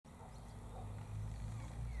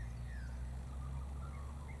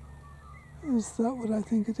Is that what I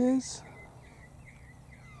think it is?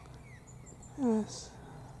 Yes.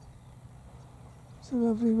 It's a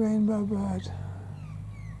lovely rainbow bird.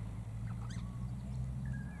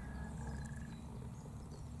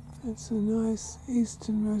 It's a nice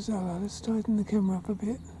Eastern Rosella. Let's tighten the camera up a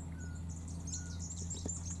bit.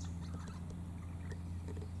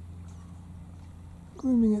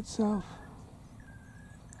 Grooming itself.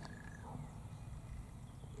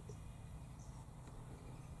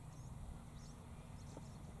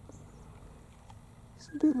 It's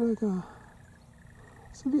a bit like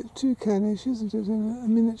it's a bit toucan-ish, isn't it, in a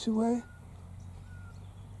miniature way?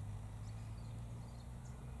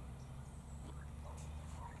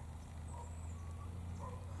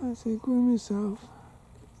 I say, groom yourself.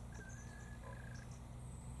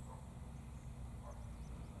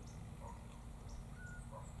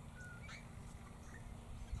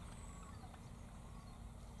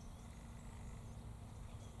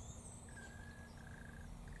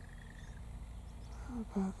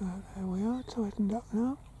 How about that? There we are, tightened up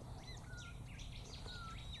now.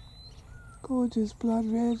 Gorgeous blood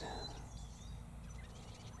red.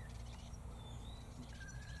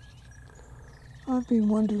 I've been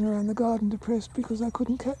wandering around the garden depressed because I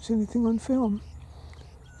couldn't catch anything on film.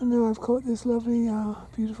 And now I've caught this lovely,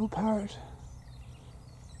 beautiful parrot.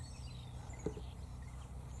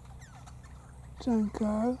 Don't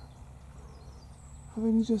go. I've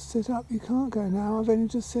only just set up. You can't go now. I've only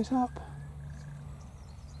just set up.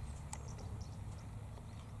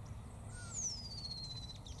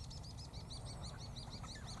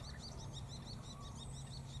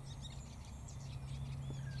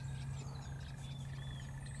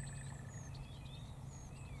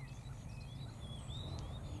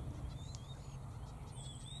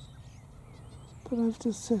 But I've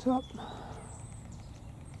just set up.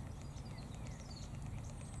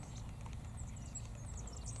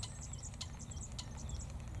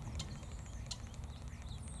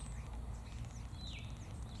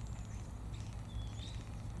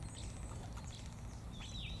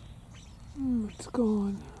 It's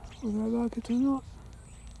gone, whether I like it or not.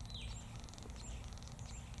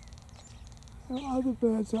 There are other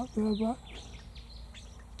birds up there, but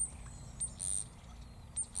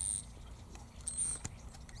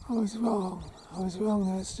I was wrong.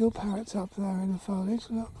 There are still parrots up there in the foliage.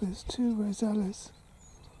 Look, there's 2 Rosellas.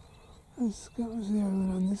 There's got 0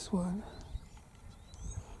 on this one.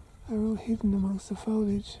 They're all hidden amongst the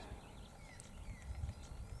foliage.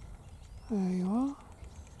 There you are.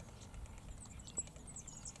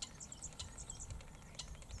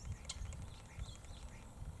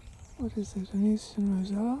 What is it, an Eastern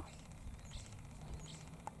Rosella?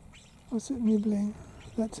 What's it nibbling?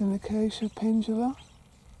 That's an Acacia pendula.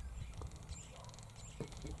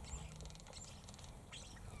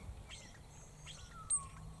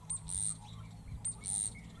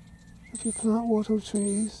 If you plant wattle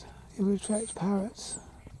trees, you'll attract parrots.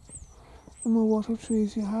 The more wattle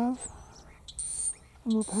trees you have,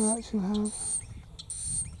 the more parrots you'll have.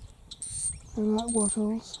 They like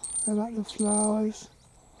wattles, they like the flowers,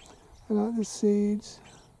 they like the seeds,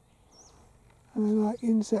 and they like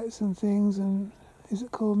insects and things, and is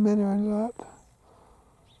it called manna and lerp?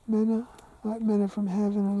 Manna, like manna from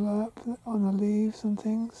heaven and lerp on the leaves and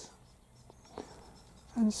things.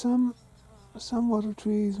 And some wattle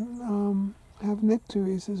trees have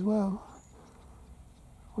nectaries as well,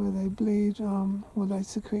 where they bleed, where they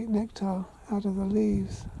secrete nectar out of the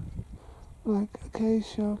leaves. Like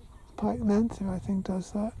Acacia pendula, I think,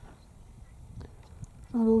 does that.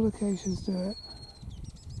 Not all acacias do it.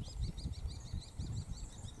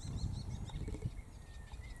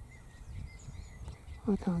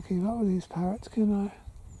 I can't keep up with these parrots, can I?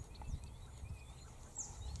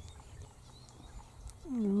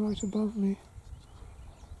 They're right above me.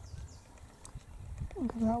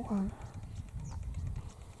 Look at that one.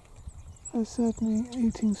 They're certainly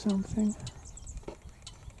eating something.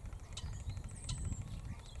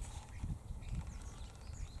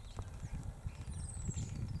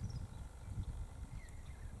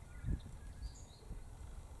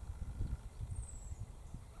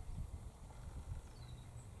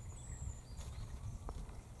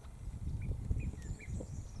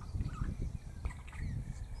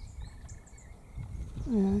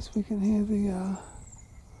 Yes, we can hear the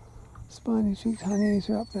spiny-cheeked honeys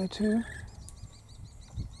are up there too.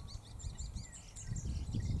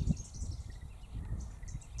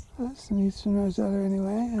 That's an Eastern Rosella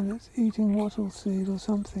anyway, and it's eating wattle seed or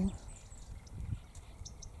something.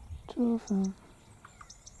 2 of them.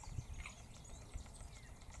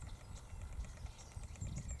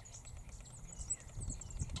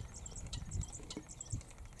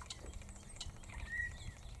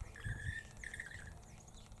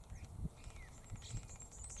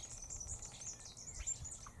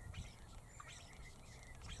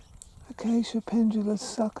 Acacia pendula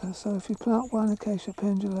sucker. So if you plant one Acacia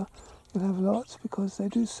pendula, you'll have lots because they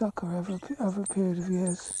do sucker over a period of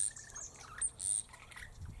years.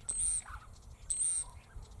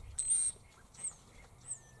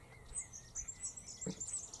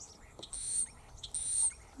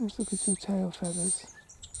 Let's look at your tail feathers.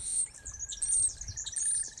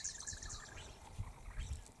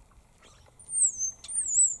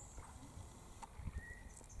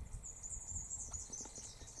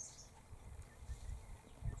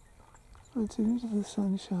 It's into the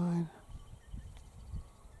sunshine.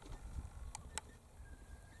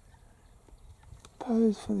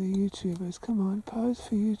 Pose for the YouTubers. Come on, pose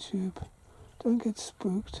for YouTube. Don't get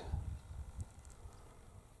spooked.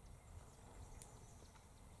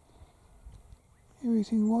 You're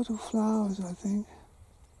eating wattle flowers, I think.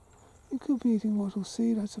 You could be eating wattle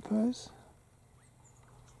seed, I suppose.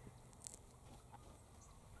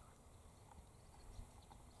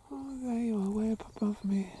 Oh, there you are, way up above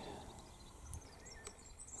me.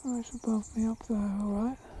 Right above me, up there,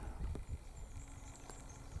 alright?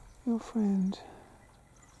 Your friend.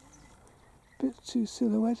 Bit too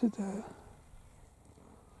silhouetted though.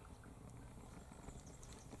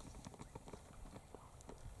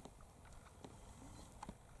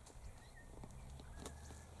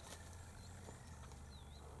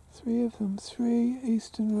 Three of them. 3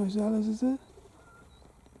 Eastern Rosellas, is it?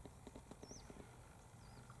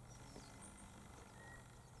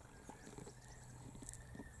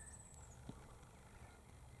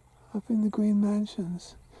 Up in the Green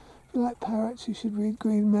Mansions. If you like parrots, you should read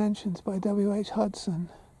Green Mansions by W.H. Hudson.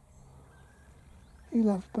 He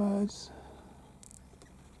loved birds.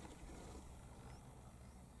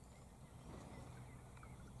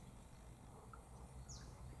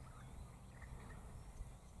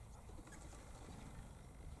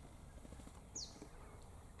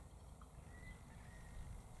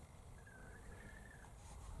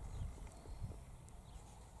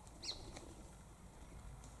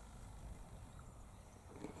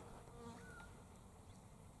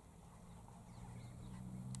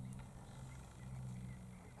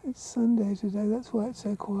 It's Sunday today, that's why it's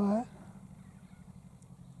so quiet.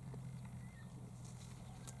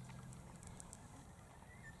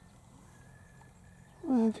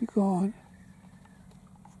 Where have you gone?